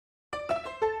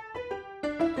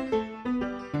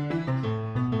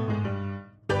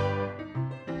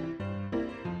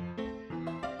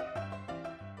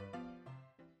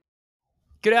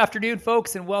Good afternoon,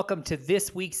 folks, and welcome to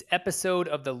this week's episode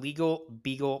of the Legal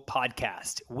Beagle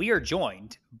podcast. We are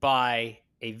joined by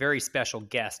a very special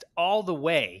guest all the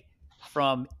way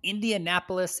from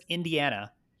Indianapolis,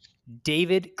 Indiana,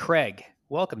 David Craig.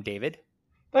 Welcome, David.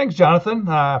 Thanks, Jonathan.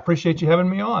 I appreciate you having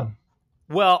me on.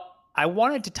 Well, I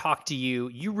wanted to talk to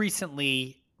you. You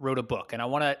recently wrote a book, and I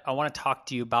want to talk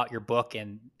to you about your book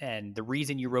and the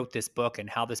reason you wrote this book and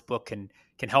how this book can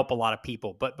help a lot of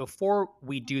people. But before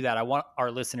we do that, I want our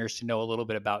listeners to know a little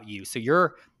bit about you. So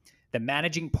you're the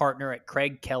managing partner at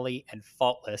Craig, Kelly and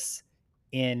Faultless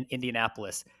in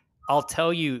Indianapolis. I'll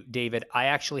tell you, David, I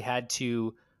actually had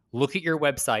to look at your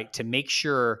website to make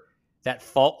sure that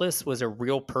Faultless was a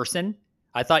real person.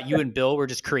 I thought you and Bill were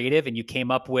just creative and you came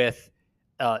up with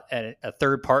a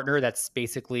third partner that's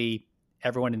basically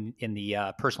everyone in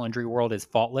the personal injury world is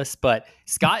faultless, but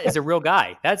Scott is a real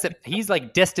guy. He's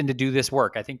like destined to do this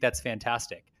work. I think that's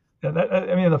fantastic.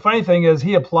 The funny thing is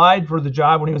he applied for the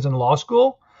job when he was in law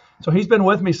school. So he's been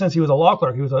with me since he was a law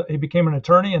clerk. He became an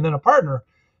attorney and then a partner.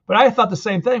 But I thought the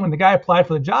same thing when the guy applied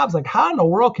for the job. It's like, how in the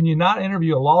world can you not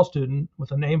interview a law student with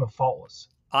the name of Faultless?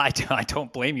 I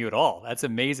don't blame you at all. That's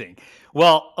amazing.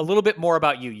 Well, a little bit more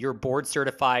about you. You're board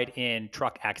certified in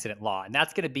truck accident law, and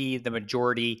that's going to be the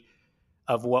majority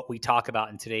of what we talk about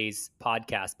in today's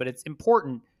podcast. But it's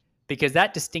important because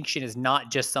that distinction is not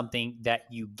just something that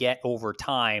you get over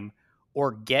time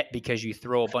or get because you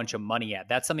throw a bunch of money at.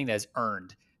 That's something that's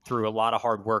earned through a lot of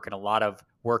hard work and a lot of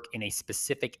work in a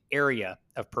specific area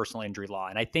of personal injury law.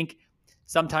 And I think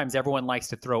sometimes everyone likes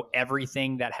to throw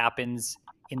everything that happens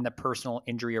in the personal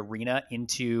injury arena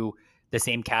into the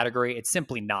same category. It's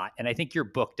simply not. And I think your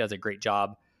book does a great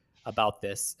job about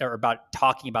this, or about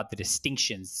talking about the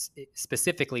distinctions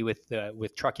specifically with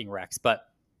trucking wrecks. But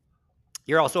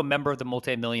you're also a member of the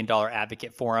multi-million-dollar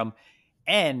advocate forum.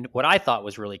 And what I thought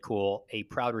was really cool, a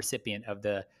proud recipient of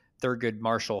the Thurgood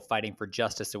Marshall Fighting for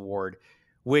Justice Award,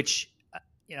 which,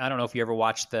 I don't know if you ever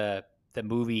watched the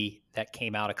movie that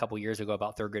came out a couple years ago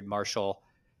about Thurgood Marshall.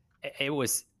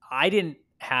 I didn't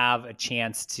have a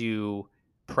chance to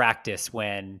practice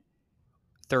when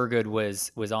Thurgood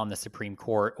was on the Supreme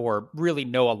Court or really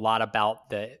know a lot about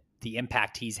the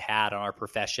impact he's had on our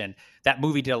profession. That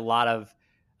movie did a lot of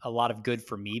good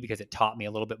for me because it taught me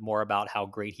a little bit more about how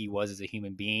great he was as a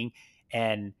human being.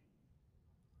 And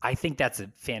I think that's a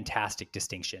fantastic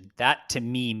distinction. That to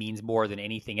me means more than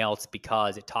anything else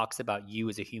because it talks about you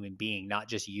as a human being, not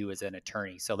just you as an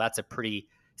attorney. So that's a pretty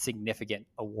significant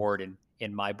award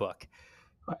in my book.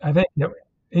 I think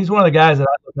he's one of the guys that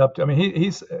I look up to. I mean,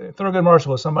 he's Thurgood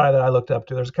Marshall was somebody that I looked up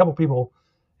to. There's a couple people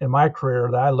in my career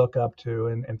that I look up to,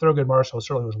 and Thurgood Marshall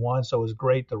certainly was one. So it was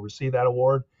great to receive that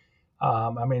award.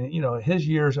 His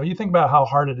years. You think about how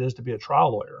hard it is to be a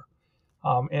trial lawyer,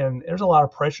 and there's a lot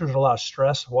of pressure, there's a lot of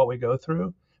stress of what we go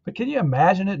through. But can you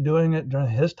imagine doing it during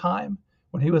his time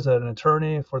when he was an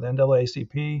attorney for the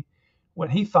NAACP, when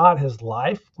he thought his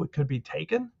life could be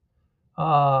taken?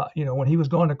 When he was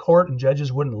going to court and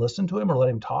judges wouldn't listen to him or let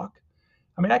him talk.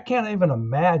 I mean, I can't even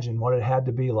imagine what it had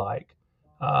to be like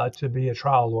to be a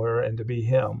trial lawyer and to be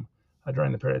him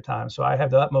during the period of time. So I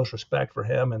have the utmost respect for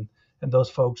him and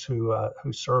those folks who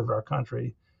served our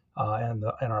country and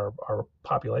our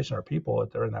population, our people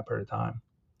during that period of time.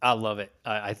 I love it.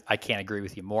 I can't agree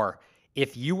with you more.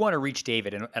 If you want to reach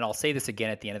David, and I'll say this again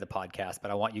at the end of the podcast,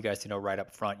 but I want you guys to know right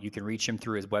up front, you can reach him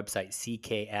through his website,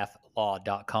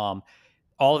 ckflaw.com.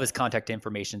 All of his contact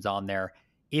information is on there.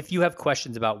 If you have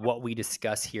questions about what we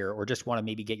discuss here or just want to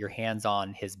maybe get your hands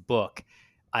on his book,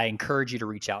 I encourage you to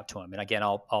reach out to him. And again,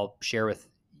 I'll share with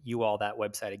you all that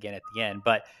website again at the end.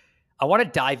 But I want to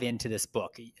dive into this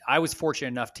book. I was fortunate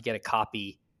enough to get a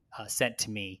copy sent to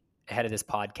me ahead of this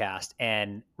podcast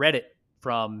and read it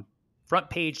from front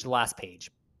page to last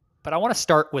page. But I want to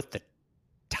start with the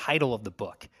title of the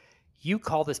book. You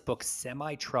call this book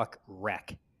Semitruck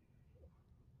Wreck.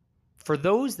 For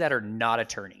those that are not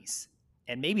attorneys,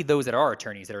 and maybe those that are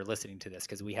attorneys that are listening to this,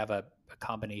 because we have a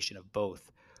combination of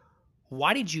both,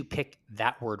 why did you pick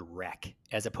that word wreck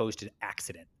as opposed to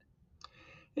accident?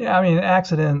 Yeah, I mean,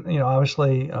 accident.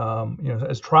 Obviously,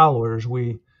 as trial lawyers,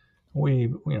 we've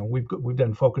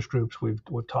done focus groups, we've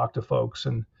talked to folks,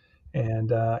 and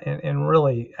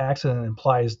really, accident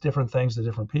implies different things to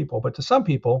different people. But to some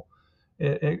people,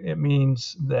 it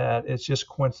means that it's just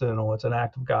coincidental. It's an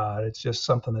act of God. It's just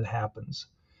something that happens.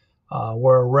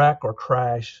 Where a wreck or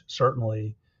crash,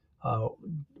 certainly,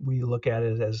 we look at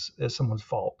it as someone's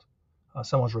fault.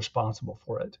 Someone's responsible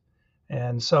for it.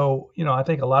 And so, I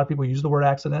think a lot of people use the word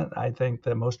accident. I think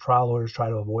that most trial lawyers try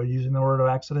to avoid using the word of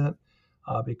accident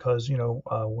because,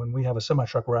 when we have a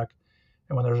semi-truck wreck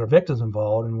and when there's victims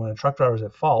involved and when a truck driver is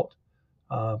at fault,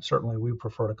 certainly we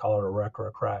prefer to call it a wreck or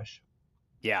a crash.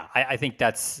 Yeah, I think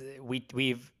that's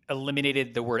we've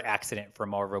eliminated the word accident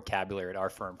from our vocabulary at our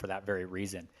firm for that very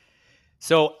reason.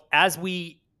 So as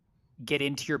we get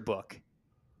into your book,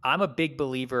 I'm a big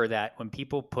believer that when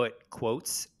people put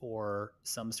quotes or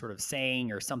some sort of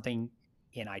saying or something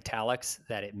in italics,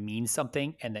 that it means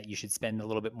something and that you should spend a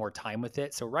little bit more time with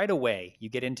it. So right away, you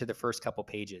get into the first couple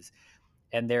pages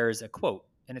and there's a quote,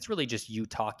 and it's really just you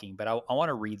talking, but I want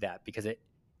to read that because it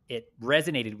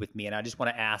resonated with me, and I just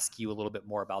want to ask you a little bit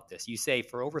more about this. You say,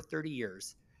 for over 30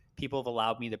 years, people have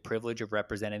allowed me the privilege of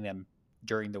representing them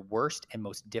during the worst and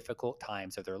most difficult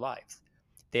times of their lives.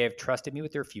 They have trusted me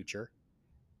with their future.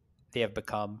 They have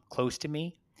become close to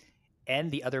me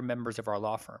and the other members of our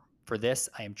law firm. For this,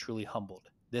 I am truly humbled.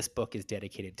 This book is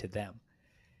dedicated to them.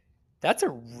 That's a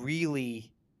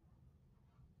really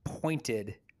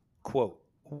pointed quote.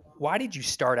 Why did you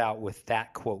start out with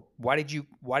that quote? Why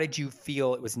did you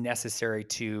feel it was necessary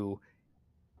to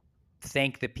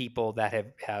thank the people that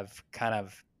have kind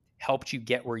of helped you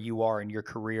get where you are in your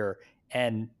career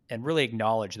and really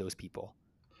acknowledge those people?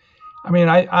 I mean,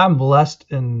 I'm blessed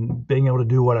in being able to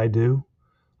do what I do.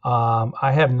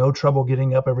 I have no trouble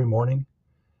getting up every morning,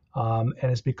 and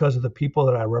it's because of the people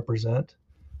that I represent.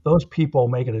 Those people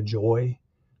make it a joy.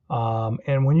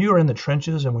 And when you're in the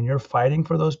trenches and when you're fighting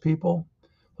for those people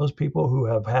who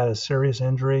have had a serious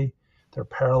injury, they're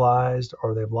paralyzed,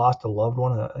 or they've lost a loved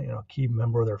one, a key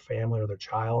member of their family or their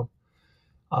child.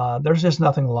 There's just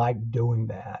nothing like doing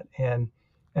that.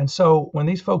 And so when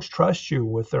these folks trust you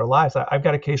with their lives, I've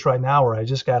got a case right now where I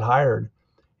just got hired,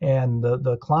 and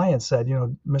the client said,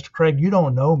 Mr. Craig, you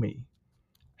don't know me,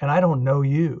 and I don't know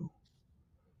you,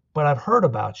 but I've heard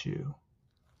about you,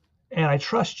 and I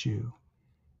trust you,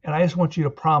 and I just want you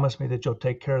to promise me that you'll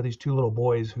take care of these two little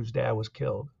boys whose dad was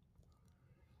killed.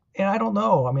 And I don't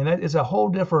know. I mean, that is a whole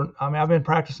different. I mean, I've been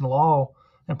practicing law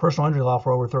and personal injury law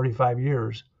for over 35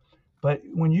 years. But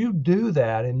when you do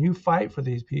that and you fight for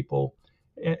these people,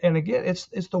 and again, it's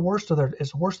the worst of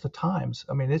it's the worst of times.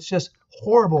 I mean, it's just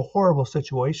horrible, horrible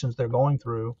situations they're going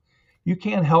through. You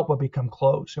can't help but become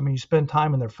close. I mean, you spend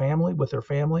time in their family, with their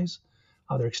families,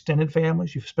 their extended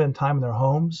families. You spend time in their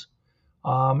homes,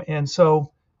 and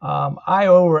so I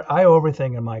owe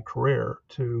everything in my career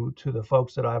to the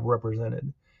folks that I've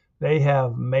represented. They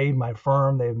have made my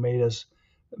firm. They've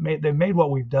made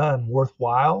what we've done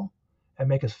worthwhile and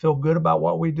make us feel good about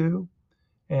what we do.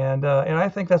 And I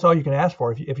think that's all you can ask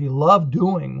for. If you love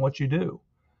doing what you do,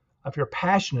 if you're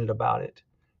passionate about it,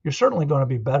 you're certainly going to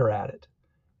be better at it.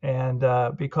 And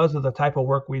because of the type of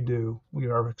work we do, we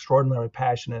are extraordinarily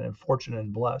passionate and fortunate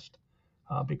and blessed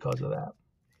because of that.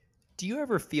 Do you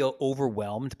ever feel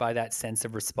overwhelmed by that sense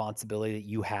of responsibility that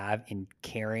you have in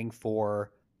caring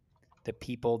for the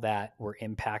people that were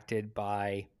impacted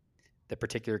by the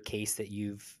particular case that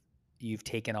you've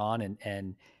taken on?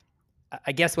 And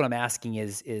I guess what I'm asking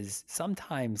is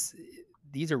sometimes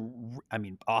these are, I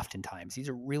mean, oftentimes these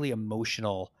are really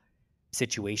emotional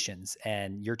situations,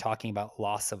 and you're talking about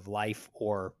loss of life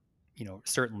or,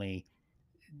 certainly,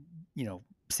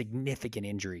 significant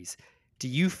injuries. Do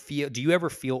you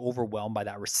ever feel overwhelmed by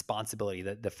that responsibility,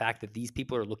 the fact that these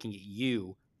people are looking at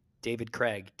you, David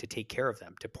Craig, to take care of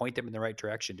them, to point them in the right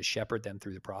direction, to shepherd them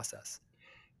through the process?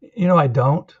 I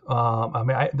don't. I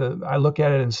mean, I look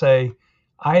at it and say,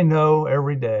 I know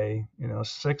every day,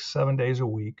 6, 7 days a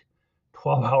week,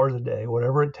 12 hours a day,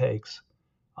 whatever it takes,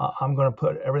 I'm going to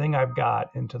put everything I've got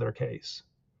into their case,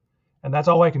 and that's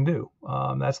all I can do.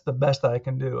 That's the best that I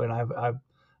can do, and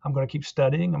I'm going to keep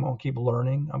studying. I'm going to keep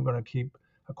learning. I'm going to keep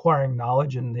acquiring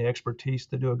knowledge and the expertise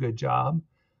to do a good job.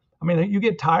 I mean, you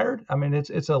get tired. I mean,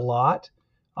 it's a lot.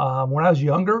 When I was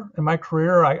younger in my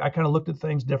career, I kind of looked at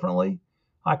things differently.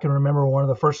 I can remember one of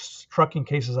the first trucking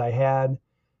cases I had.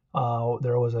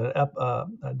 There was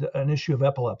an issue of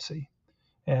epilepsy,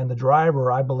 and the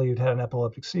driver, I believed, had an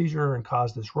epileptic seizure and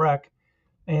caused this wreck.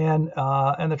 And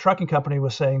the trucking company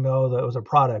was saying no, that it was a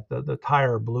product. The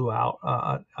tire blew out,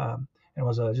 and it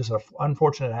was just an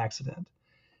unfortunate accident.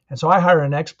 And so I hired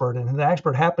an expert, and the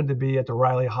expert happened to be at the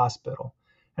Riley Hospital.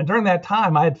 And during that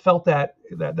time, I had felt that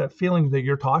feeling that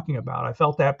you're talking about. I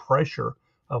felt that pressure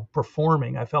of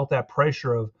performing. I felt that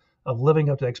pressure of living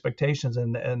up to expectations,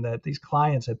 and that these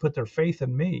clients had put their faith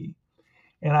in me.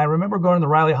 And I remember going to the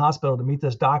Riley Hospital to meet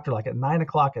this doctor like at 9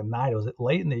 o'clock at night. It was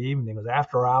late in the evening. It was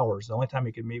after hours, the only time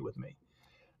he could meet with me,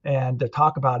 and to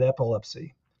talk about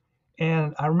epilepsy.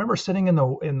 And I remember sitting in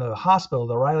the hospital,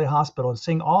 the Riley Hospital, and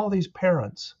seeing all these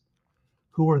parents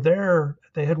who were there.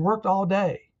 They had worked all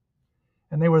day,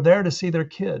 and they were there to see their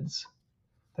kids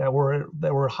that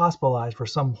were hospitalized for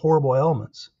some horrible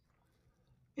ailments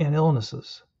and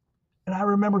illnesses. And I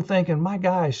remember thinking, my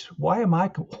gosh, what am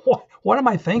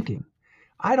I thinking?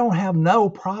 I don't have no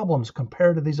problems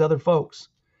compared to these other folks.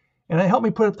 And it helped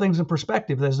me put things in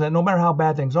perspective is that no matter how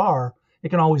bad things are, it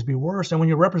can always be worse. And when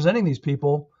you're representing these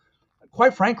people,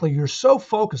 quite frankly, you're so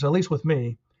focused, at least with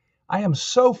me, I am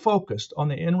so focused on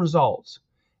the end results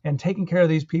and taking care of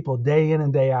these people day in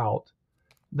and day out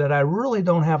that I really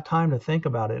don't have time to think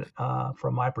about it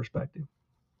from my perspective.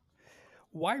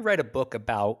 Why write a book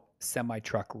about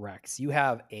semi-truck wrecks? You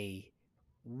have a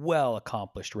well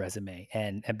accomplished resume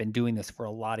and have been doing this for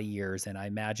a lot of years, and I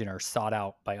imagine are sought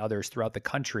out by others throughout the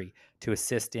country to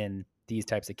assist in these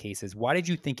types of cases. Why did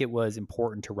you think it was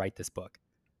important to write this book?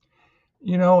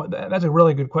 That's a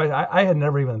really good question. I had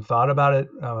never even thought about it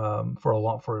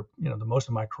for the most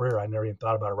of my career. I never even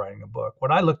thought about writing a book.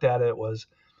 When I looked at it was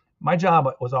my job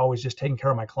was always just taking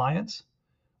care of my clients.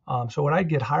 So when I'd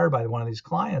get hired by one of these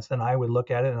clients, then I would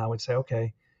look at it and I would say,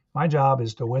 okay, my job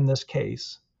is to win this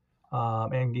case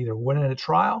and either win it at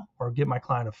trial or give my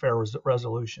client a fair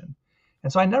resolution.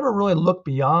 And so I never really looked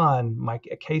beyond my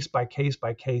case by case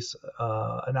by case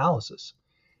analysis.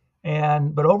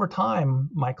 But over time,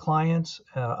 my clients,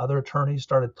 other attorneys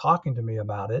started talking to me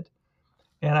about it.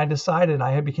 And I decided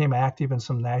I had became active in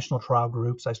some national trial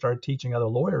groups. I started teaching other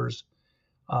lawyers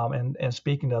and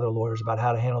speaking to other lawyers about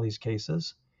how to handle these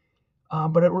cases.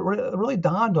 But it really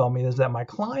dawned on me is that my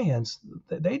clients,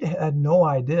 they had no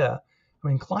idea. I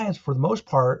mean, clients, for the most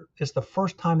part, it's the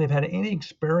first time they've had any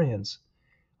experience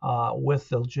with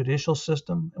the judicial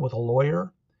system, with a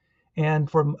lawyer.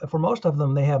 And for most of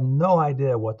them, they have no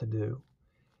idea what to do.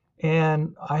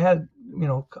 And I had,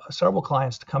 several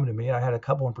clients to come to me. I had a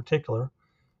couple in particular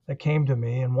that came to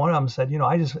me, and one of them said,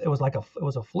 it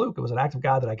was a fluke. It was an act of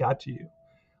God that I got to you.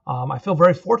 I feel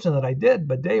very fortunate that I did,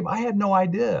 but Dave, I had no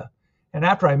idea. And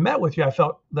after I met with you, I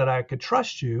felt that I could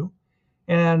trust you.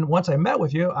 And once I met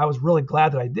with you, I was really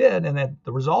glad that I did, and that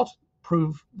the results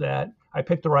proved that I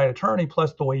picked the right attorney,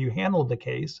 plus the way you handled the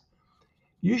case.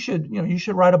 You should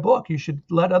write a book. You should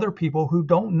let other people who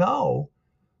don't know,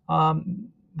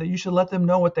 that you should let them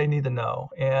know what they need to know.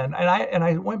 And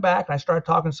I went back and I started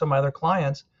talking to some of my other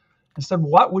clients and said,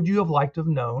 what would you have liked to have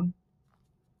known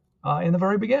in the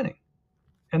very beginning?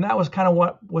 And that was kind of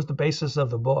what was the basis of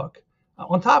the book.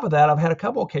 On top of that, I've had a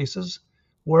couple of cases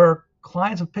where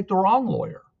clients have picked the wrong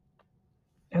lawyer,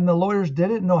 and the lawyers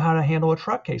didn't know how to handle a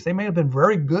truck case. They may have been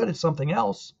very good at something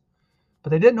else, but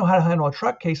they didn't know how to handle a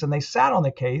truck case, and they sat on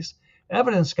the case.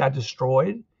 Evidence got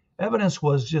destroyed. Evidence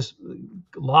was just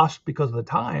lost because of the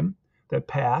time that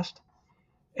passed.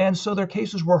 And so their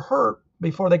cases were hurt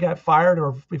before they got fired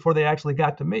or before they actually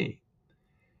got to me.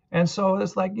 And so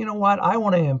it's like, you know what? I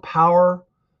want to empower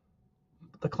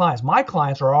the clients. My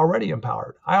clients are already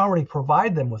empowered. I already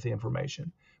provide them with the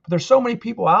information. But there's so many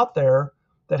people out there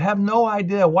that have no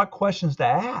idea what questions to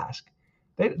ask.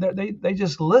 They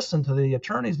just listen to the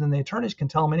attorneys, and the attorneys can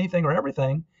tell them anything or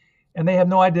everything, and they have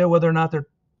no idea whether or not they're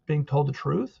being told the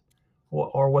truth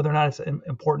or whether or not it's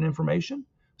important information.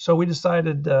 So I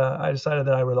decided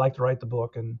that I would like to write the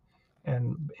book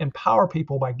and empower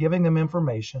people by giving them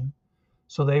information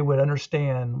so they would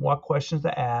understand what questions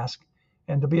to ask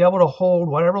and to be able to hold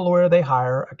whatever lawyer they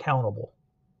hire accountable.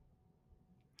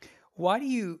 Why do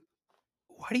you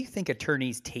think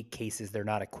attorneys take cases they're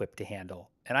not equipped to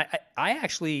handle? And I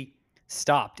actually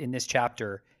stopped in this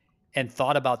chapter and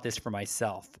thought about this for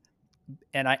myself.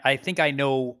 And I think I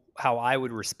know how I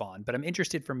would respond, but I'm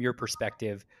interested from your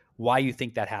perspective why you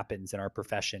think that happens in our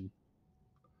profession.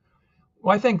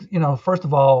 Well, I think, first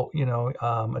of all,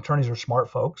 attorneys are smart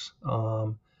folks.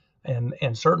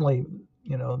 And certainly,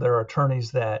 there are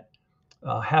attorneys that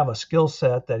have a skill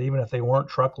set that even if they weren't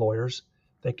truck lawyers,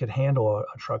 they could handle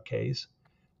a truck case.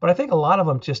 But I think a lot of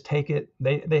them just take it.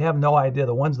 They have no idea.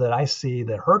 The ones that I see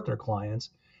that hurt their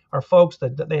clients are folks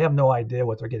that they have no idea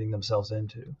what they're getting themselves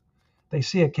into. They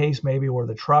see a case maybe where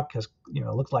the truck has,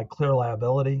 looks like clear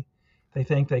liability. They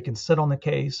think they can sit on the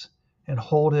case and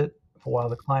hold it for while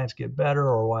the clients get better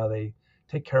or while they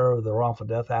take care of the wrongful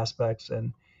death aspects,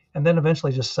 and then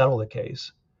eventually just settle the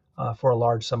case for a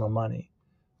large sum of money.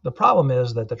 The problem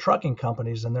is that the trucking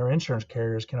companies and their insurance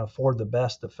carriers can afford the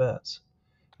best defense.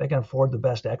 They can afford the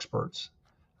best experts.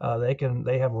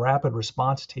 They have rapid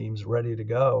response teams ready to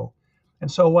go. And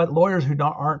so what lawyers who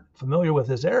aren't familiar with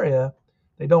this area,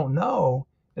 they don't know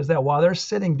is that while they're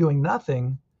sitting doing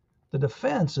nothing, the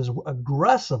defense is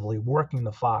aggressively working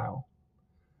the file.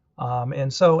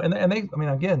 And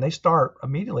they start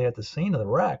immediately at the scene of the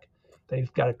wreck.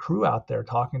 They've got a crew out there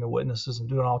talking to witnesses and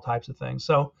doing all types of things.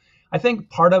 So I think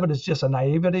part of it is just a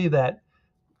naivety that,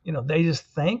 they just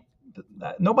think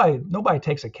that nobody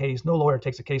takes a case, no lawyer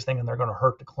takes a case thinking they're going to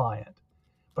hurt the client.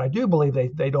 But I do believe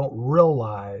they don't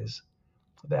realize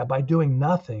that by doing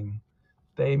nothing,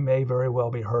 they may very well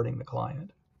be hurting the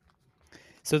client.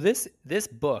 So this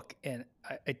book, and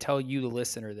I tell you, the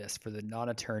listener, this for the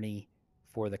non-attorney,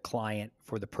 for the client,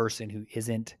 for the person who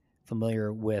isn't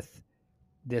familiar with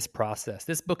this process,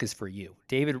 this book is for you.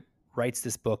 David writes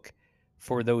this book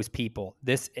for those people.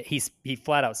 He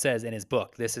flat out says in his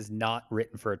book, this is not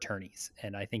written for attorneys,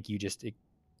 and I think you just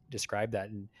described that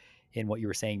in what you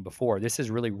were saying before. This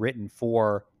is really written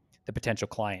for the potential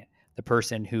client, the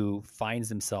person who finds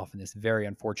themselves in this very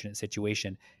unfortunate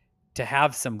situation, to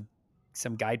have some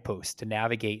guideposts to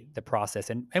navigate the process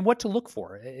and what to look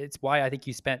for. It's why I think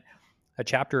you spent a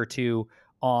chapter or two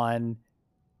on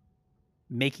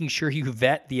making sure you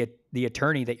vet the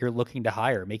attorney that you're looking to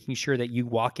hire, making sure that you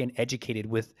walk in educated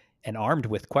with and armed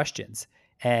with questions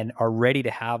and are ready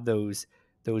to have those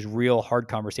real hard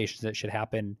conversations that should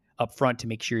happen up front to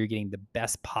make sure you're getting the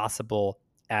best possible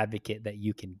advocate that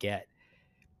you can get.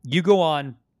 You go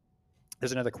on,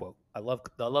 there's another quote. I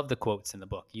love the quotes in the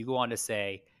book. You go on to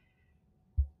say,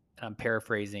 and I'm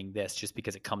paraphrasing this just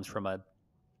because it comes from a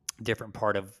different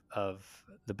part of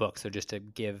the book. So just to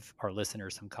give our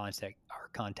listeners some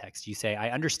context, you say,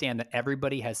 I understand that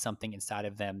everybody has something inside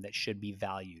of them that should be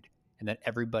valued and that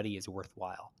everybody is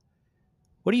worthwhile.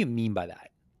 What do you mean by that?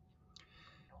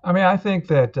 I mean, I think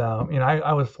that,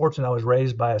 I was fortunate. I was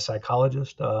raised by a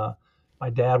psychologist. My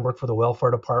dad worked for the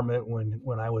welfare department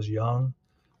when I was young.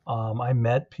 I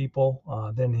met people.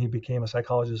 Then he became a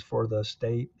psychologist for the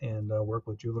state and worked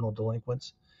with juvenile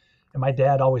delinquents. And my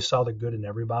dad always saw the good in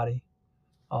everybody.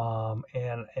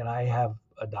 And I have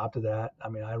adopted that. I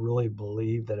mean, I really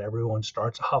believe that everyone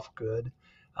starts off good.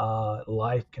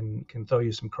 Life can throw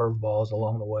you some curveballs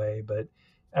along the way, but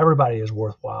everybody is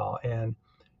worthwhile. And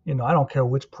I don't care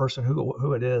which person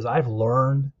who it is. I've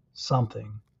learned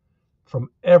something from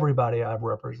everybody I've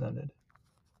represented.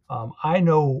 I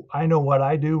know what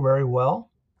I do very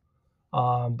well,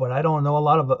 but I don't know a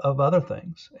lot of other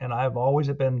things. And I've always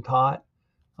been taught.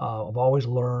 I've always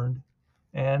learned,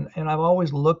 and I've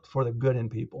always looked for the good in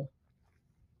people.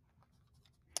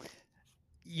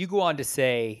 You go on to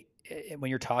say, when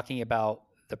you're talking about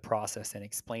the process and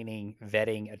explaining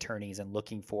vetting attorneys and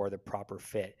looking for the proper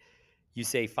fit, you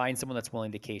say find someone that's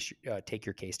willing to take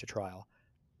your case to trial.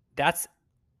 That's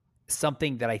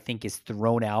something that I think is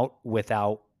thrown out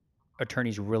without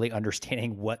attorneys really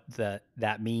understanding what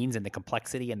that means and the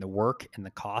complexity and the work and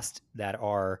the cost that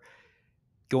are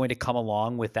going to come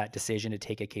along with that decision to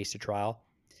take a case to trial.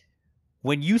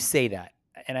 When you say that,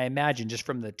 and I imagine just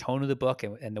from the tone of the book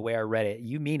and the way I read it,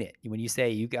 you mean it. When you say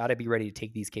you got to be ready to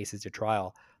take these cases to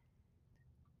trial,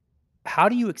 how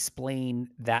do you explain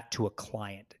that to a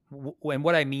client? And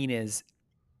what I mean is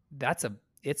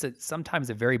it's sometimes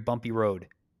a very bumpy road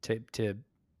to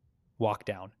walk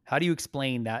down. How do you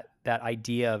explain that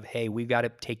idea of, hey, we've got to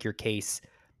take your case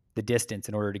the distance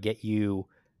in order to get you,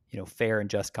 fair and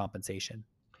just compensation?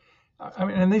 I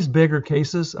mean, in these bigger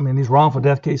cases, I mean, these wrongful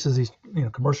death cases, these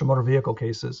commercial motor vehicle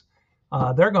cases,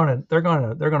 they're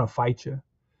gonna fight you.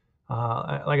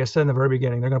 Like I said in the very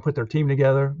beginning, they're going to put their team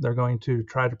together. They're going to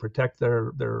try to protect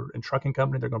their trucking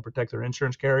company. They're going to protect their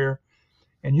insurance carrier.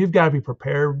 And you've got to be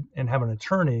prepared and have an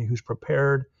attorney who's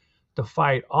prepared to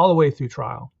fight all the way through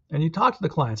trial. And you talk to the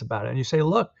clients about it and you say,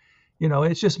 look,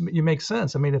 it's just, you make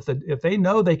sense. I mean, if they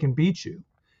know they can beat you,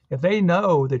 if they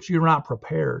know that you're not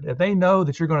prepared, if they know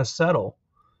that you're going to settle,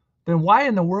 then why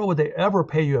in the world would they ever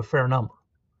pay you a fair number?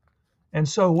 And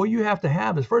so what you have to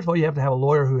have is, first of all, you have to have a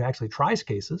lawyer who actually tries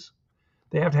cases.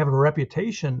 They have to have a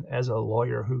reputation as a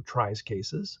lawyer who tries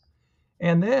cases.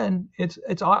 And then it's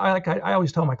like I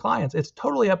always tell my clients, it's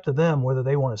totally up to them whether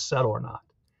they want to settle or not.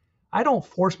 I don't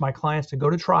force my clients to go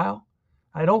to trial.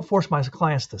 I don't force my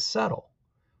clients to settle.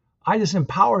 I just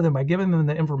empower them by giving them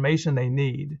the information they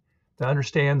need to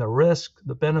understand the risk,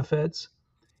 the benefits,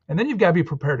 and then you've got to be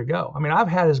prepared to go. I mean, I've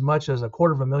had as much as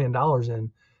 $250,000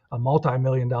 in a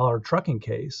multi-million-dollar trucking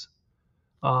case.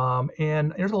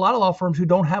 And there's a lot of law firms who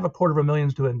don't have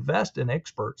 $250,000 to invest in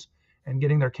experts and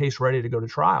getting their case ready to go to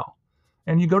trial.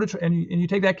 And you go to and you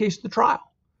take that case to the trial.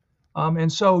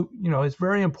 And so, it's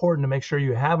very important to make sure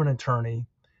you have an attorney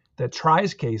that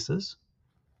tries cases,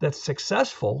 that's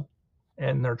successful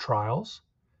in their trials,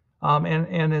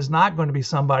 and is not going to be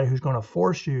somebody who's going to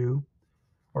force you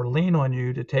or lean on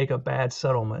you to take a bad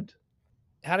settlement.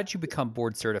 How did you become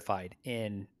board certified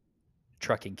in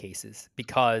trucking cases?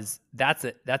 Because that's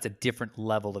a different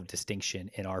level of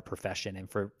distinction in our profession. And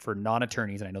for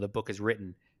non-attorneys, and I know the book is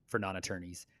written for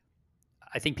non-attorneys,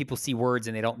 I think people see words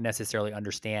and they don't necessarily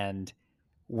understand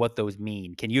what those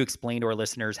mean. Can you explain to our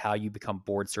listeners how you become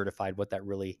board certified, what that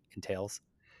really entails?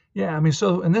 Yeah, I mean,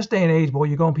 so in this day and age, boy,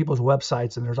 you go on people's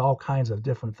websites and there's all kinds of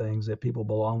different things that people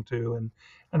belong to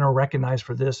and are recognized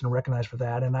for this and recognized for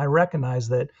that. And I recognize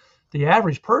that the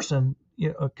average person,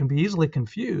 can be easily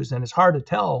confused, and it's hard to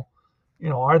tell,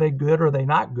 are they good or are they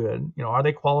not good? Are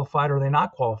they qualified or are they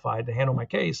not qualified to handle my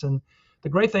case? And the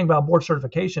great thing about board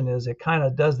certification is it kind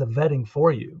of does the vetting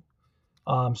for you.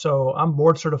 So I'm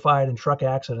board certified in truck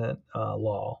accident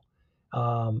law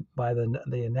by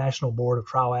the National Board of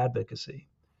Trial Advocacy.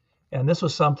 And this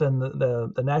was something that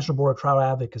the National Board of Trial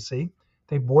Advocacy,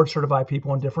 they board certify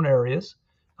people in different areas.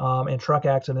 And truck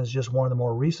accident is just one of the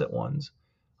more recent ones.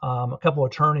 A couple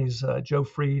of attorneys, Joe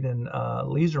Freed and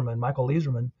Michael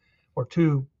Leeserman, were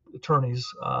two attorneys,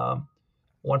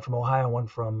 one from Ohio, one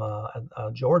from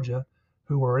Georgia,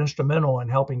 who were instrumental in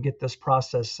helping get this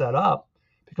process set up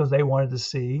because they wanted to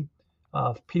see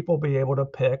people be able to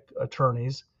pick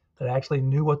attorneys that actually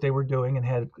knew what they were doing and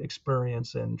had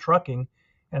experience in trucking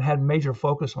and had major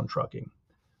focus on trucking.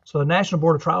 So the National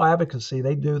Board of Trial Advocacy,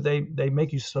 they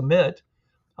make you submit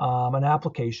an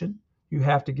application. You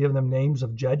have to give them names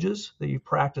of judges that you've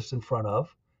practiced in front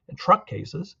of in truck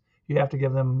cases. You have to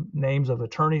give them names of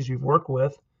attorneys you've worked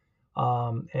with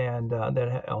and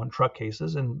that on truck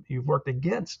cases and you've worked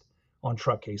against on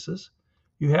truck cases.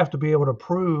 You have to be able to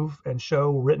prove and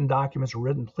show written documents or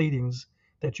written pleadings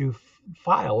that you've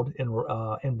filed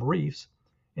in briefs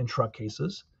in truck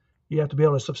cases. You have to be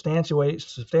able to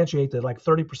substantiate that like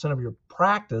 30% of your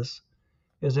practice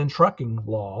is in trucking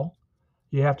law.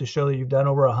 You have to show that you've done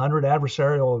over 100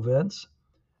 adversarial events.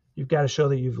 You've got to show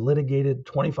that you've litigated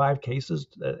 25 cases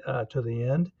to the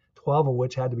end, 12 of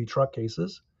which had to be truck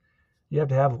cases. You have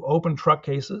to have open truck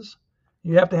cases.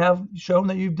 You have to have shown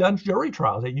that you've done jury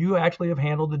trials, that you actually have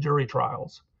handled the jury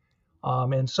trials.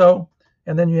 And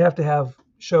then you have to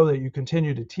show that you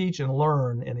continue to teach and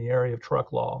learn in the area of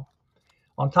truck law.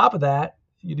 On top of that,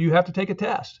 you have to take a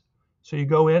test. So you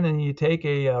go in and you take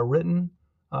a written,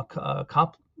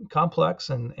 complex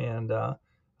and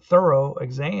thorough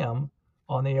exam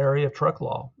on the area of truck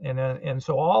law. And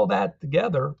so all that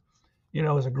together,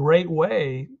 is a great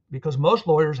way because most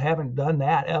lawyers haven't done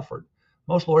that effort.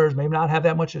 Most lawyers may not have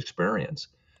that much experience.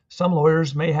 Some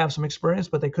lawyers may have some experience,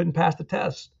 but they couldn't pass the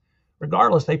test.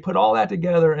 Regardless, they put all that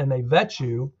together and they vet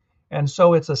you. And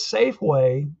so it's a safe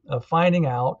way of finding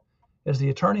out, is the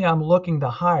attorney I'm looking to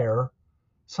hire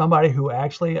somebody who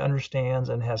actually understands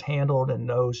and has handled and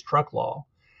knows truck law.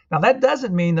 Now, that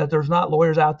doesn't mean that there's not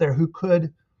lawyers out there who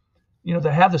could,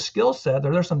 that have the skill set.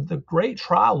 There's some great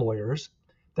trial lawyers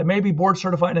that may be board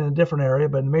certified in a different area,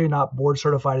 but maybe not board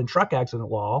certified in truck accident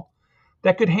law,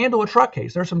 that could handle a truck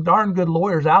case. There's some darn good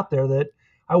lawyers out there that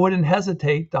I wouldn't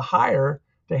hesitate to hire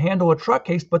to handle a truck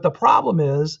case. But the problem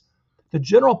is the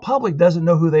general public doesn't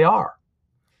know who they are.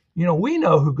 We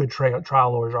know who good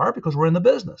trial lawyers are because we're in the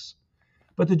business.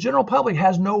 But the general public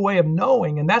has no way of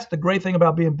knowing. And that's the great thing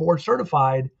about being board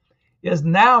certified is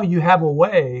now you have a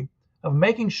way of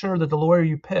making sure that the lawyer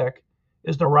you pick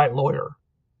is the right lawyer.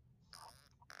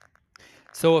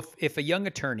 So if a young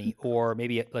attorney, or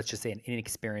maybe let's just say an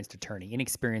inexperienced attorney,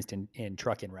 inexperienced in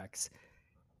trucking wrecks,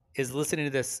 is listening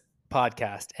to this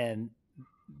podcast and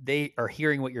they are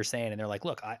hearing what you're saying and they're like,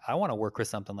 look, I want to work with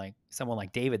someone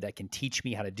like David that can teach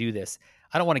me how to do this.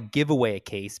 I don't want to give away a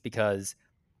case because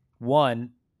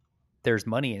one, there's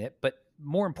money in it, but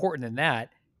more important than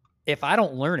that, if I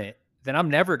don't learn it, then I'm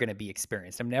never going to be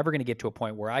experienced. I'm never going to get to a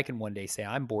point where I can one day say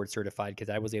I'm board certified because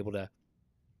I was able to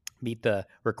meet the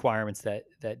requirements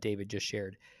that David just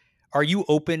shared. Are you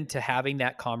open to having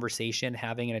that conversation,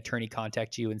 having an attorney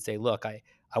contact you and say, look, I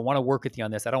want to work with you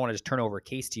on this. I don't want to just turn over a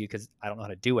case to you because I don't know how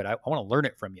to do it. I want to learn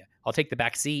it from you. I'll take the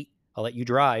back seat. I'll let you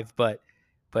drive, but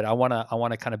I want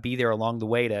to kind of be there along the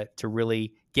way to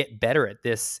really get better at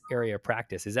this area of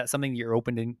practice. Is that something you're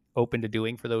open to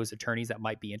doing for those attorneys that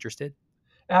might be interested?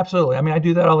 Absolutely. I mean, I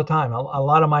do that all the time. A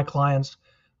lot of my clients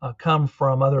come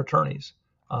from other attorneys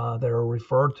that are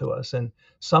referred to us. And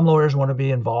some lawyers want to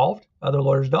be involved. Other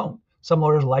lawyers don't. Some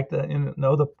lawyers like to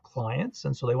know the clients,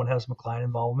 and so they want to have some client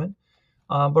involvement.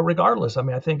 But regardless, I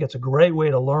mean, I think it's a great way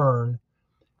to learn.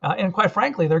 And quite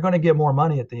frankly, they're going to get more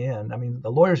money at the end. I mean,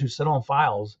 the lawyers who sit on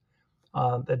files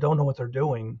that don't know what they're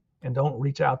doing and don't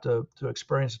reach out to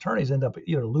experienced attorneys end up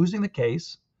either losing the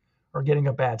case or getting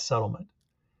a bad settlement.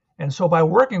 And so by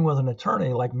working with an attorney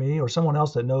like me or someone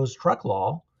else that knows truck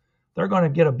law, they're going to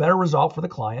get a better result for the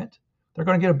client. They're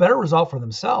going to get a better result for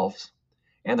themselves,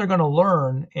 and they're going to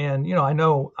learn. And, I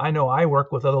know I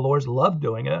work with other lawyers, love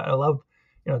doing it. I love,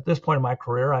 at this point in my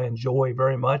career, I enjoy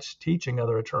very much teaching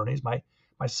other attorneys. My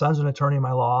son's an attorney in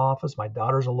my law office. My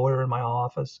daughter's a lawyer in my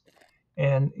office.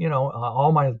 And,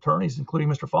 all my attorneys, including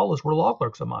Mr. Fawless, were law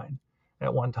clerks of mine.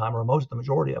 at one time, or the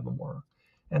majority of them were.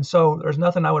 And so there's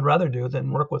nothing I would rather do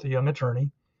than work with a young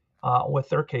attorney with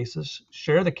their cases,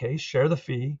 share the case, share the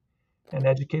fee, and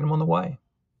educate them on the way.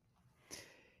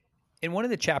 In one of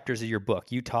the chapters of your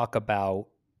book, you talk about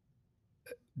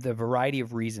the variety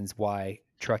of reasons why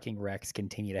trucking wrecks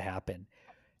continue to happen.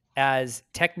 As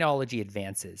technology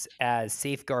advances, as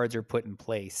safeguards are put in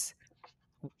place,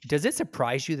 does it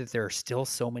surprise you that there are still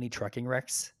so many trucking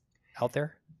wrecks out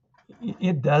there?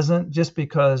 It doesn't, just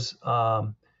because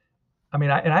I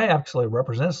actually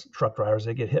represent truck drivers.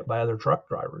 They get hit by other truck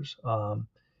drivers.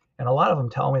 And a lot of them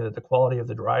tell me that the quality of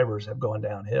the drivers have gone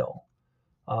downhill,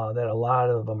 that a lot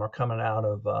of them are coming out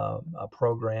of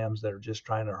programs that are just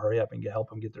trying to hurry up and help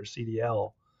them get their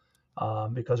CDL,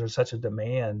 because there's such a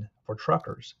demand for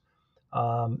truckers.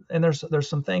 And there's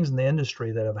some things in the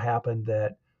industry that have happened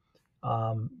that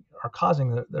are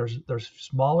causing there's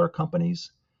smaller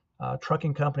companies,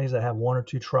 trucking companies that have one or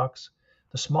two trucks.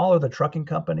 The smaller the trucking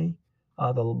company,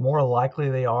 the more likely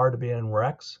they are to be in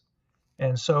wrecks.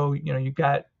 And so, you've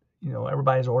got,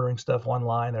 everybody's ordering stuff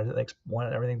online. They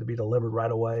want everything to be delivered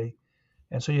right away.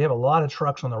 And so you have a lot of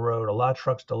trucks on the road, a lot of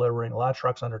trucks delivering, a lot of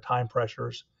trucks under time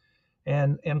pressures.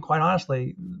 And quite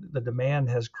honestly, the demand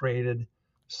has created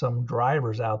some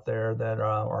drivers out there that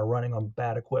are running on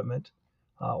bad equipment,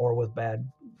 or with bad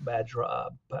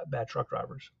truck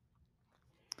drivers.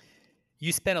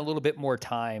 You spent a little bit more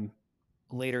time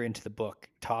later into the book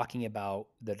talking about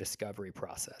the discovery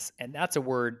process. And that's a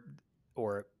word,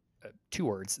 or two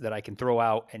words, that I can throw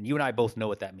out, and you and I both know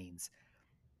what that means.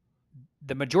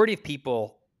 The majority of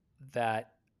people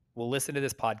that will listen to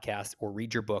this podcast or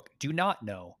read your book do not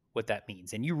know what that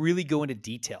means. And you really go into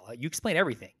detail. You explain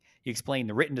everything. You explain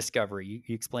the written discovery.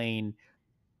 You explain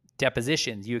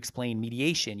depositions. You explain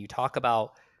mediation. You talk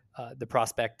about the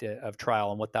prospect of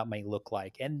trial and what that might look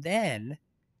like. And then,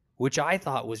 which I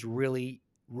thought was really,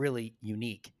 really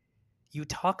unique, you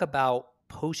talk about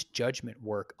post-judgment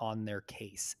work on their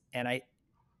case. And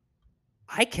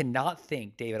I cannot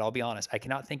think, David, I'll be honest, I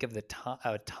cannot think of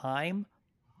a time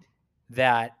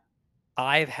that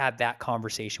I've had that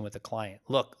conversation with a client.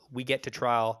 Look, we get to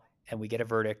trial and we get a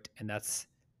verdict, and that's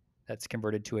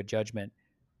converted to a judgment.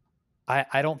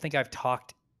 I don't think I've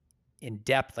talked in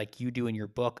depth like you do in your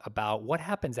book about what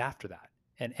happens after that,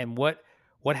 and what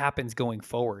happens going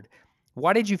forward.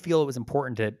 Why did you feel it was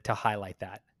important to highlight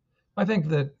that? I think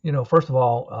that, first of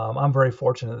all, I'm very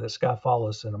fortunate that Scott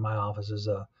Follis in my office is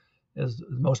the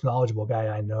most knowledgeable guy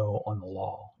I know on the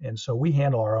law. And so we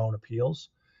handle our own appeals.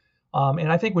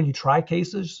 And I think when you try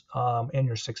cases, and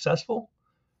you're successful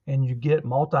and you get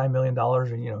multi-million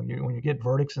dollars, and, when you get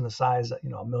verdicts in the size,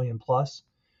 $1 million plus,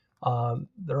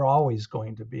 they're always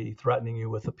going to be threatening you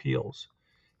with appeals.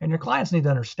 And your clients need to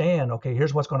understand, okay,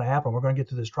 here's what's going to happen. We're going to get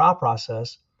through this trial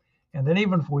process. And then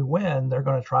even if we win, they're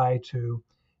going to try to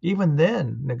even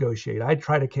then negotiate. I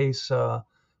tried a case about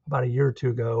a year or two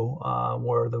ago,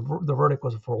 where the verdict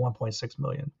was for 1.6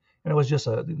 million, and it was just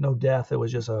no death. It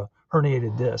was just a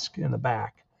herniated disc in the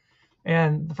back.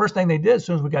 And the first thing they did as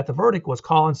soon as we got the verdict was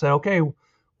call and say, okay,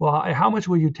 well, how much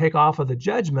will you take off of the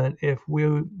judgment if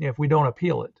we don't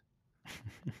appeal it?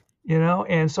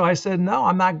 And so I said, no,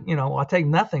 I'm not. I'll take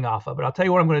nothing off of it. I'll tell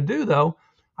you what I'm going to do though.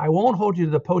 I won't hold you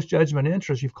to the post-judgment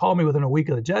interest. You've called me within a week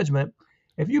of the judgment.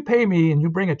 If you pay me and you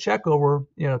bring a check over,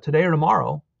 today or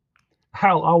tomorrow,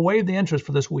 I'll waive the interest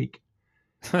for this week.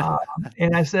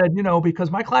 And I said, because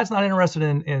my client's not interested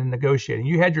in negotiating.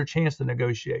 You had your chance to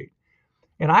negotiate.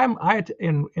 And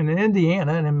in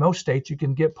Indiana and in most states, you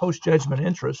can get post-judgment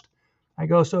interest. I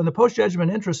go, so the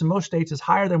post-judgment interest in most states is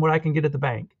higher than what I can get at the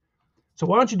bank. So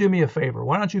why don't you do me a favor?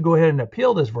 Why don't you go ahead and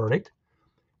appeal this verdict?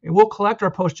 And we'll collect our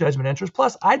post-judgment interest.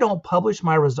 Plus, I don't publish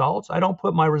my results. I don't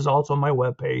put my results on my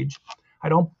webpage. I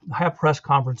don't have press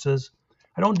conferences.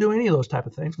 I don't do any of those type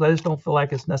of things because I just don't feel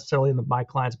like it's necessarily in my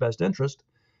client's best interest.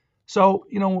 So,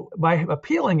 by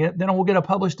appealing it, then we'll get a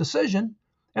published decision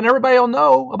and everybody will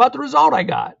know about the result I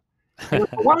got.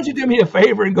 Why don't you do me a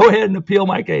favor and go ahead and appeal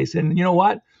my case? And you know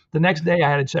what? The next day I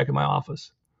had a check in my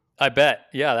office. I bet.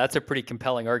 Yeah, that's a pretty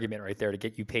compelling argument right there to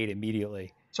get you paid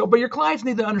immediately. So, but your clients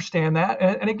need to understand that.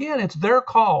 And again, it's their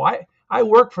call. I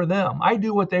work for them. I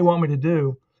do what they want me to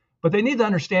do. But they need to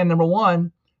understand, number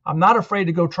one, I'm not afraid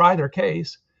to go try their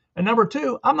case. And number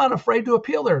two, I'm not afraid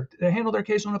to handle their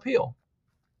case on appeal.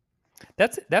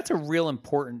 That's a real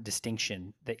important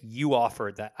distinction that you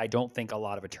offer that I don't think a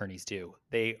lot of attorneys do.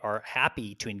 They are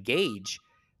happy to engage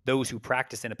those who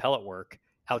practice in appellate work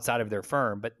outside of their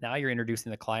firm, but now you're introducing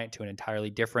the client to an entirely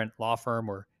different law firm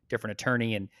or different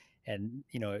attorney. And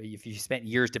if you spent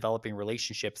years developing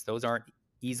relationships, those aren't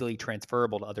easily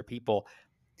transferable to other people.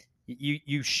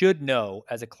 You should know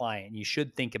as a client, you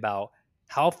should think about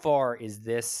how far is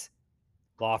this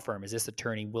law firm, is this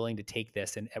attorney willing to take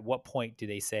this? And at what point do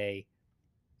they say,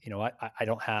 I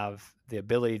don't have the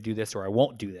ability to do this, or I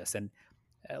won't do this? And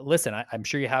listen, I'm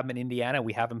sure you have them in Indiana.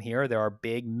 We have them here. There are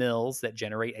big mills that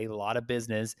generate a lot of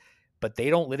business, but they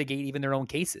don't litigate even their own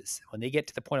cases. When they get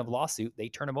to the point of lawsuit, they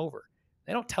turn them over.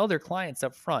 They don't tell their clients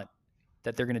up front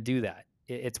that they're going to do that.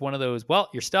 It's one of those, well,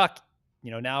 you're stuck.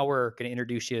 Now we're going to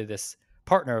introduce you to this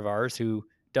partner of ours who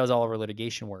does all of our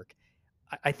litigation work.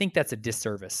 I think that's a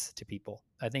disservice to people.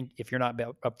 I think if you're not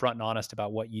upfront and honest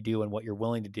about what you do and what you're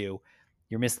willing to do,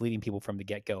 you're misleading people from the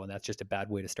get-go, and that's just a bad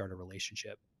way to start a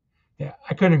relationship. Yeah,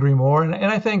 I couldn't agree more. And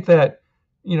I think that,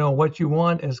 what you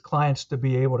want is clients to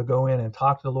be able to go in and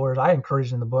talk to the lawyers. I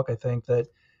encourage in the book, I think that,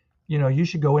 you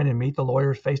should go in and meet the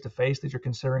lawyers face to face that you're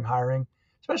considering hiring,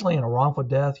 especially in a wrongful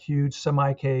death, huge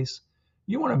semi case.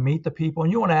 You want to meet the people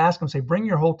and you want to ask them, say, bring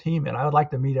your whole team in. I would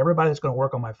like to meet everybody that's going to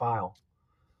work on my file.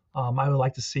 I would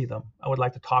like to see them. I would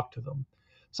like to talk to them.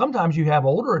 Sometimes you have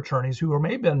older attorneys who are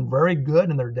maybe been very good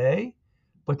in their day,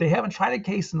 but they haven't tried a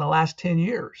case in the last 10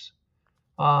 years.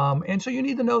 And so you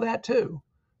need to know that too.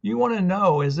 You want to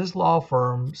know, is this law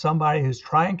firm somebody who's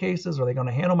trying cases? Are they going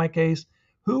to handle my case?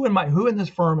 Who in this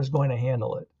firm is going to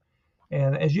handle it?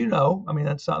 And as you know, I mean,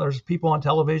 there's people on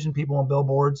television, people on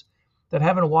billboards that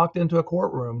haven't walked into a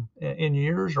courtroom in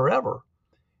years or ever.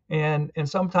 And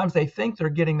sometimes they think they're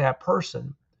getting that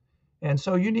person. And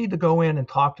so you need to go in and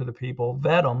talk to the people,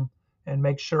 vet them, and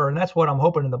make sure. And that's what I'm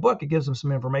hoping in the book. It gives them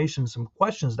some information, some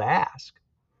questions to ask.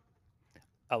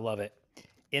 I love it.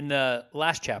 In the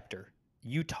last chapter,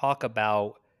 you talk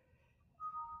about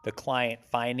the client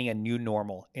finding a new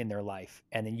normal in their life.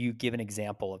 And then you give an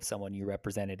example of someone you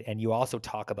represented. And you also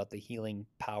talk about the healing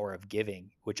power of giving,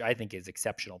 which I think is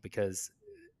exceptional because,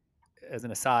 as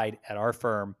an aside, at our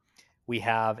firm, we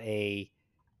have a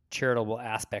charitable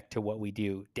aspect to what we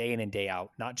do day in and day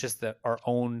out, not just our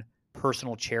own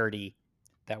personal charity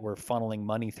that we're funneling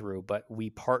money through, but we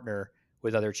partner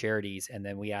with other charities. And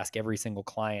then we ask every single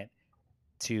client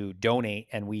to donate,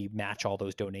 and we match all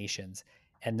those donations.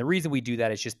 And the reason we do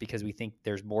that is just because we think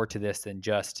there's more to this than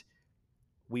just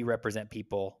we represent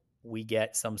people, we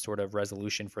get some sort of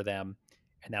resolution for them,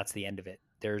 and that's the end of it.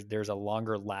 There's a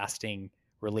longer lasting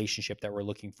relationship that we're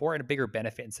looking for and a bigger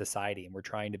benefit in society. And we're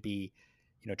trying to be,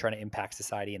 trying to impact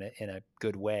society in a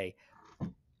good way.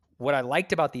 What I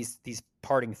liked about these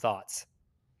parting thoughts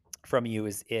from you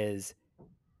is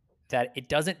that it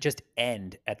doesn't just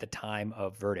end at the time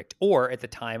of verdict or at the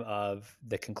time of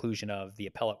the conclusion of the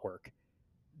appellate work.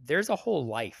 There's a whole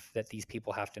life that these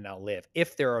people have to now live,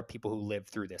 if there are people who live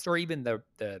through this, or even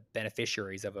the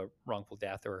beneficiaries of a wrongful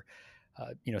death or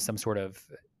some sort of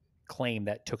claim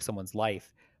that took someone's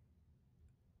life.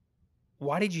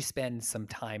 Why did you spend some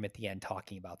time at the end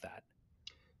talking about that?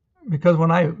 Because what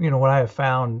I have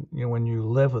found, when you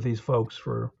live with these folks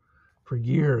for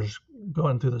years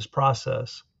going through this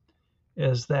process,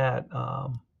 is that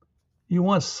you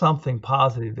want something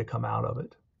positive to come out of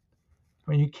it.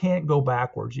 I mean, you can't go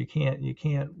backwards. You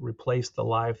can't replace the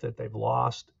life that they've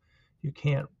lost. You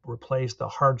can't replace the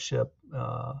hardship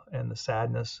and the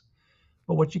sadness.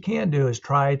 But what you can do is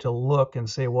try to look and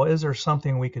say, well, is there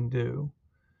something we can do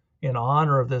in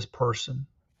honor of this person?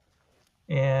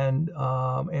 And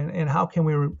how can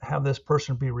we have this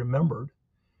person be remembered?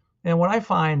 And what I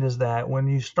find is that when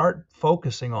you start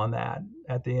focusing on that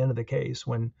at the end of the case,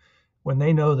 when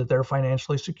they know that they're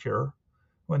financially secure,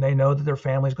 when they know that their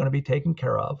family is going to be taken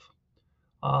care of,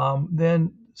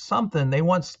 then they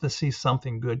want to see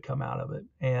something good come out of it.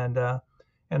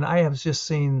 And I have just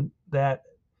seen that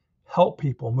help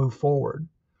people move forward.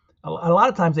 A lot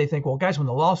of times they think, well, guys, when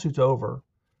the lawsuit's over,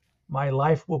 my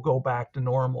life will go back to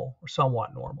normal or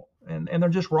somewhat normal. And they're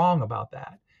just wrong about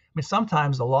that. I mean,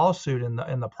 sometimes the lawsuit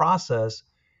and the process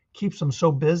keeps them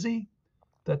so busy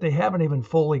that they haven't even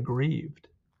fully grieved.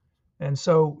 And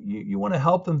so you want to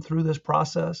help them through this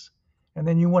process, and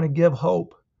then you want to give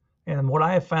hope. And what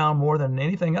I have found more than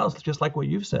anything else, just like what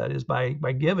you've said, is by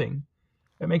giving,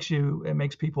 it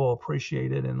makes people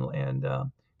appreciate it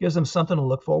and gives them something to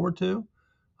look forward to.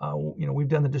 We've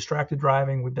done the distracted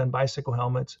driving, we've done bicycle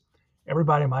helmets.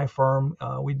 Everybody in my firm,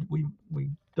 we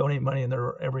donate money in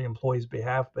every employee's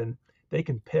behalf, and they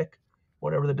can pick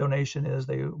whatever the donation is,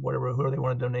 whoever they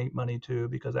want to donate money to,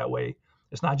 because that way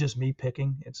it's not just me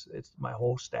picking, it's my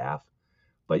whole staff.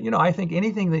 But I think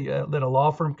anything that a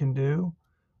law firm can do,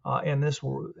 and this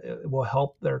will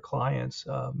help their clients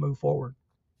move forward.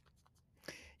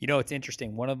 It's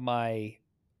interesting. One of my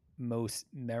most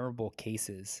memorable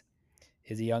cases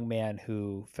is a young man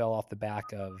who fell off the back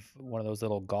of one of those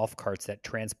little golf carts that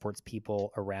transports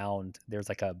people around. There's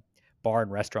like a bar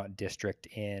and restaurant district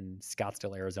in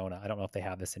Scottsdale, Arizona. I don't know if they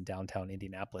have this in downtown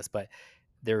Indianapolis, but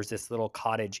there's this little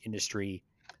cottage industry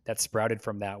that sprouted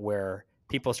from that, where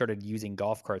people started using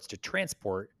golf carts to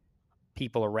transport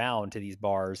people around to these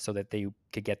bars so that they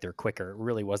could get there quicker. It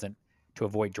really wasn't to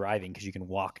avoid driving, because you can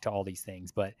walk to all these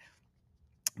things, but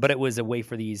it was a way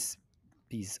for these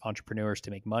entrepreneurs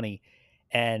to make money.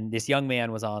 And this young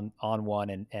man was on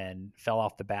one and fell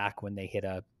off the back when they hit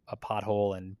a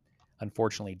pothole and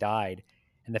unfortunately died.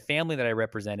 And the family that I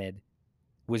represented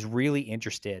was really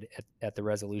interested at the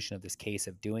resolution of this case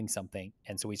of doing something.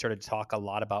 And so we started to talk a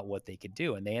lot about what they could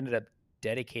do. And they ended up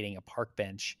dedicating a park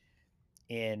bench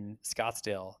in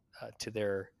Scottsdale to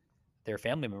their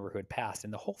family member who had passed.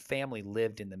 And the whole family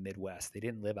lived in the Midwest. They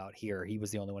didn't live out here. He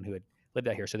was the only one who had lived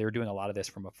out here. So they were doing a lot of this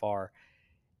from afar.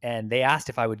 And they asked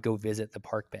if I would go visit the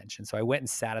park bench. And so I went and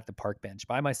sat at the park bench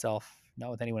by myself,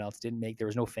 not with anyone else. There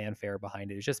was no fanfare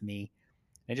behind it. It was just me.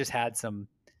 And I just had some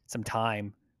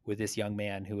time with this young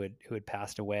man who had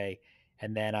passed away.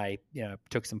 And then I,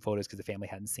 took some photos because the family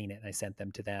hadn't seen it, and I sent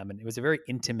them to them. And it was a very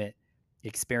intimate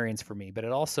experience for me, but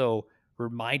it also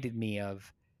reminded me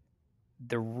of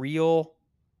the real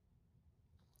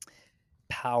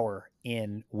power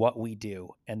in what we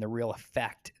do and the real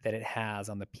effect that it has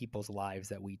on the people's lives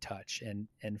that we touch. And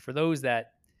for those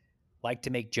that like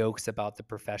to make jokes about the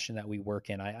profession that we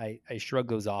work in, I shrug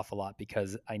those off a lot,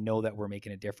 because I know that we're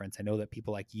making a difference. I know that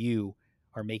people like you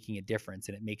are making a difference,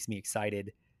 and it makes me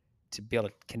excited to be able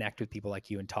to connect with people like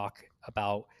you and talk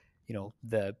about,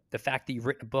 the fact that you've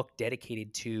written a book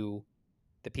dedicated to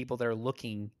the people that are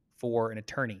looking for an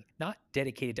attorney, not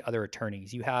dedicated to other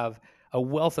attorneys. You have a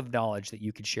wealth of knowledge that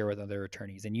you could share with other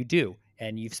attorneys, and you do,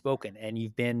 and you've spoken, and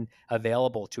you've been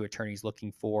available to attorneys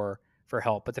looking for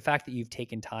help. But the fact that you've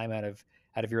taken time out of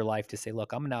your life to say,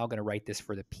 look, I'm now going to write this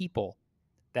for the people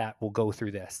that will go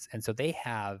through this. And so they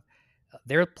have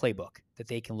their playbook that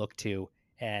they can look to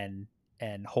and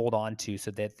hold on to, so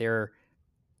that they're,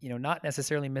 not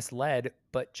necessarily misled,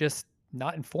 but just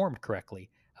not informed correctly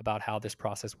about how this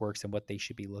process works and what they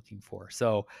should be looking for.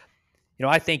 So,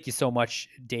 I thank you so much,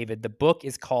 David. The book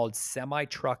is called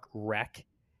Semitruck Wreck.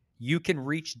 You can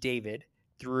reach David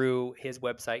through his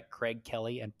website, Craig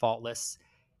Kelly and Faultless.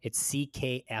 It's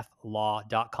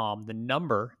ckflaw.com. The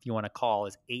number, if you want to call,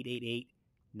 is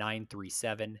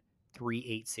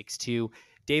 888-937-3862.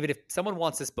 David, if someone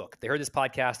wants this book, they heard this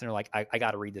podcast and they're like, I got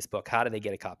to read this book, how do they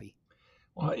get a copy?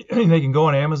 Well, they can go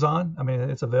on Amazon. I mean,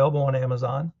 it's available on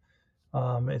Amazon.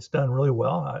 It's done really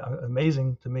well.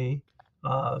 Amazing to me.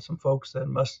 Some folks that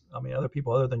other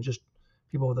people other than just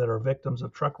people that are victims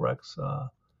of truck wrecks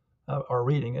are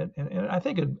reading it. And I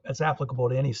think it's applicable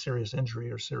to any serious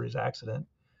injury or serious accident.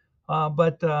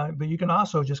 But you can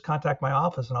also just contact my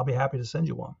office, and I'll be happy to send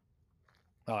you one.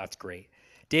 Oh, that's great.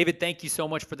 David, thank you so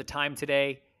much for the time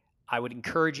today. I would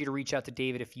encourage you to reach out to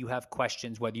David if you have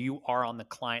questions, whether you are on the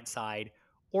client side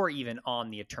or even on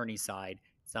the attorney side.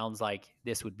 Sounds like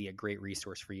this would be a great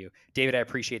resource for you. David, I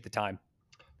appreciate the time.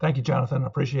 Thank you, Jonathan. I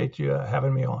appreciate you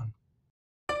having me on.